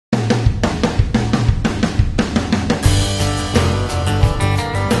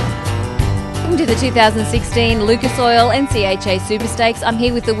2016 Lucas Oil NCHA Super Stakes. I'm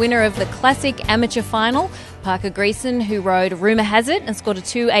here with the winner of the Classic Amateur Final, Parke Greeson, who rode Rumorhazzitt and scored a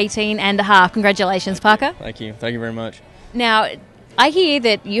 2:18.5. Congratulations, Parke. Thank you. Thank you very much. Now, I hear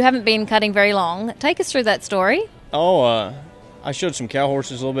that you haven't been cutting very long. Take us through that story. I showed some cow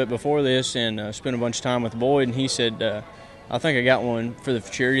horses a little bit before this and spent a bunch of time with Boyd, and he said, I think I got one for the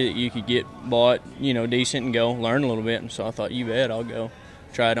futurity that you could get bought, decent and go learn a little bit. And so I thought, you bet, I'll go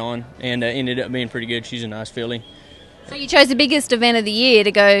try it on. And ended up being pretty good. She's a nice filly. So you chose the biggest event of the year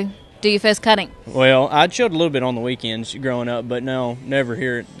to go do your first cutting? Well, I'd showed a little bit on the weekends growing up, but no, never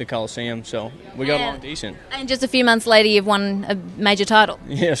here at the Coliseum. So we got along decent. And just a few months later, you've won a major title.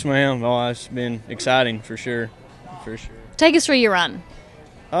 Yes, ma'am. Oh, it's been exciting for sure. For sure. Take us through your run.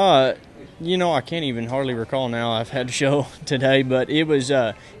 I can't even hardly recall now. I've had to show today, but it was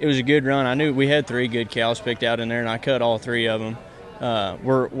a good run. I knew we had 3 good cows picked out in there, and I cut all 3 of them.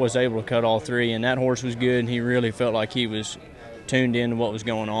 Was able to cut all 3, and that horse was good, and he really felt like he was tuned into what was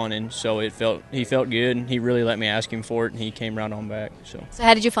going on, and so he felt good, and he really let me ask him for it, and he came right on back. So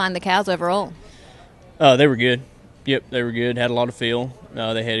how did you find the cows overall? They were good. Yep, they were good. Had a lot of feel.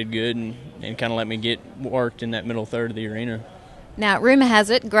 They headed good and kind of let me get worked in that middle third of the arena. Now,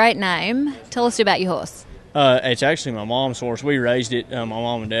 Rumorhazzitt, great name. Tell us about your horse. It's actually my mom's horse. We raised it. My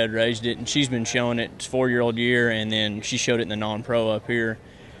mom and dad raised it, and she's been showing it its 4-year-old year, and then she showed it in the non-pro up here.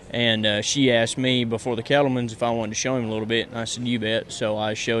 And she asked me before the Cattlemen's if I wanted to show him a little bit, and I said, you bet. So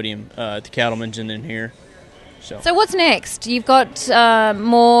I showed him at the Cattlemen's and then here. So what's next? You've got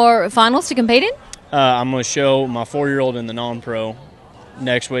more finals to compete in? I'm going to show my 4-year-old in the non-pro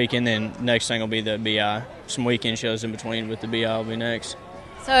next week, and then next thing will be the BI. Some weekend shows in between, but the BI will be next.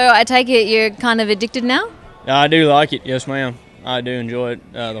 So I take it you're kind of addicted now? I do like it, yes ma'am. I do enjoy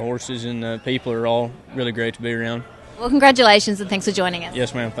it. The horses and the people are all really great to be around. Well, congratulations and thanks for joining us.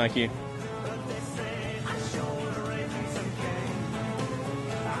 Yes ma'am, thank you.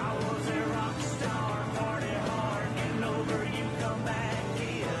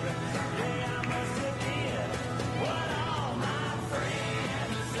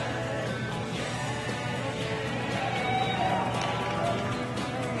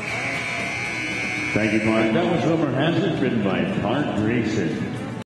 Thank you, Mark. That was Rumorhazzitt, written by Parke Greeson.